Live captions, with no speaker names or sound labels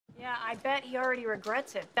Yeah, I bet he already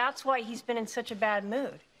regrets it. That's why he's been in such a bad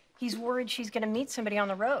mood. He's worried she's gonna meet somebody on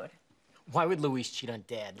the road. Why would Louise cheat on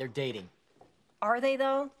Dad? They're dating. Are they,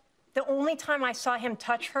 though? The only time I saw him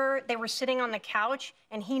touch her, they were sitting on the couch,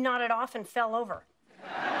 and he nodded off and fell over.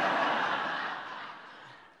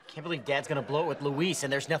 Can't believe Dad's gonna blow it with Louise,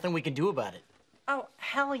 and there's nothing we can do about it. Oh,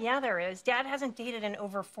 hell yeah, there is. Dad hasn't dated in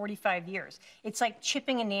over 45 years. It's like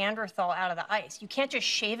chipping a Neanderthal out of the ice. You can't just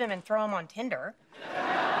shave him and throw him on Tinder.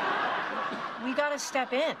 We gotta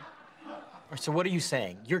step in. So what are you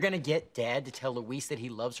saying? You're gonna get Dad to tell Louise that he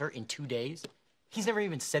loves her in 2 days? He's never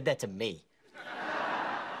even said that to me.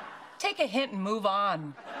 Take a hint and move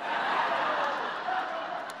on.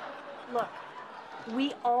 Look,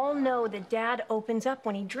 we all know that Dad opens up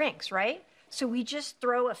when he drinks, right? So we just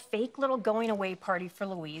throw a fake little going-away party for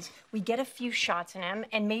Louise. We get a few shots in him,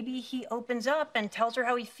 and maybe he opens up and tells her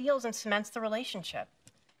how he feels and cements the relationship.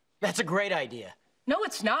 That's a great idea. No,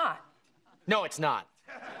 it's not. No, it's not.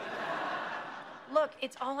 Look,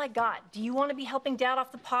 it's all I got. Do you want to be helping Dad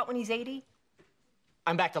off the pot when he's 80?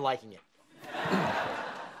 I'm back to liking it.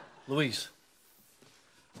 Louise,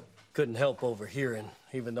 couldn't help overhearing,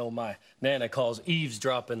 even though my Nana calls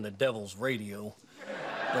eavesdropping the devil's radio.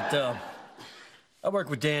 But, I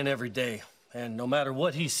work with Dan every day, and no matter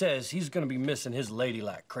what he says, he's gonna be missing his lady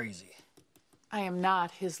like crazy. I am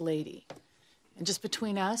not his lady. And just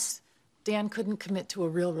between us, Dan couldn't commit to a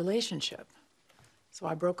real relationship. So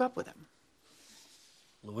I broke up with him.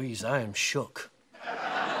 Louise, I am shook.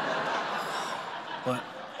 But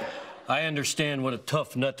I understand what a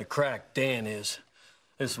tough nut to crack Dan is.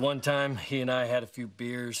 This one time, he and I had a few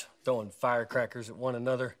beers, throwing firecrackers at one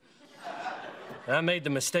another. And I made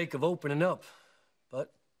the mistake of opening up.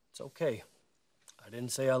 But it's okay. I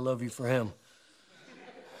didn't say I love you for him.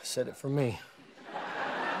 I said it for me.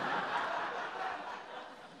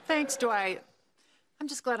 Thanks, Dwight. I'm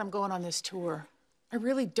just glad I'm going on this tour. I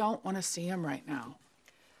really don't want to see him right now.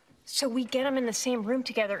 So we get them in the same room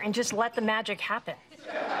together and just let the magic happen.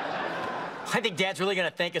 I think Dad's really gonna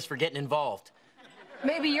thank us for getting involved.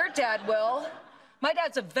 Maybe your dad will. My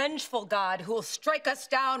dad's a vengeful God who will strike us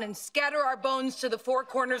down and scatter our bones to the four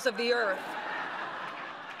corners of the earth.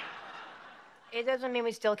 It doesn't mean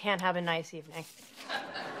we still can't have a nice evening.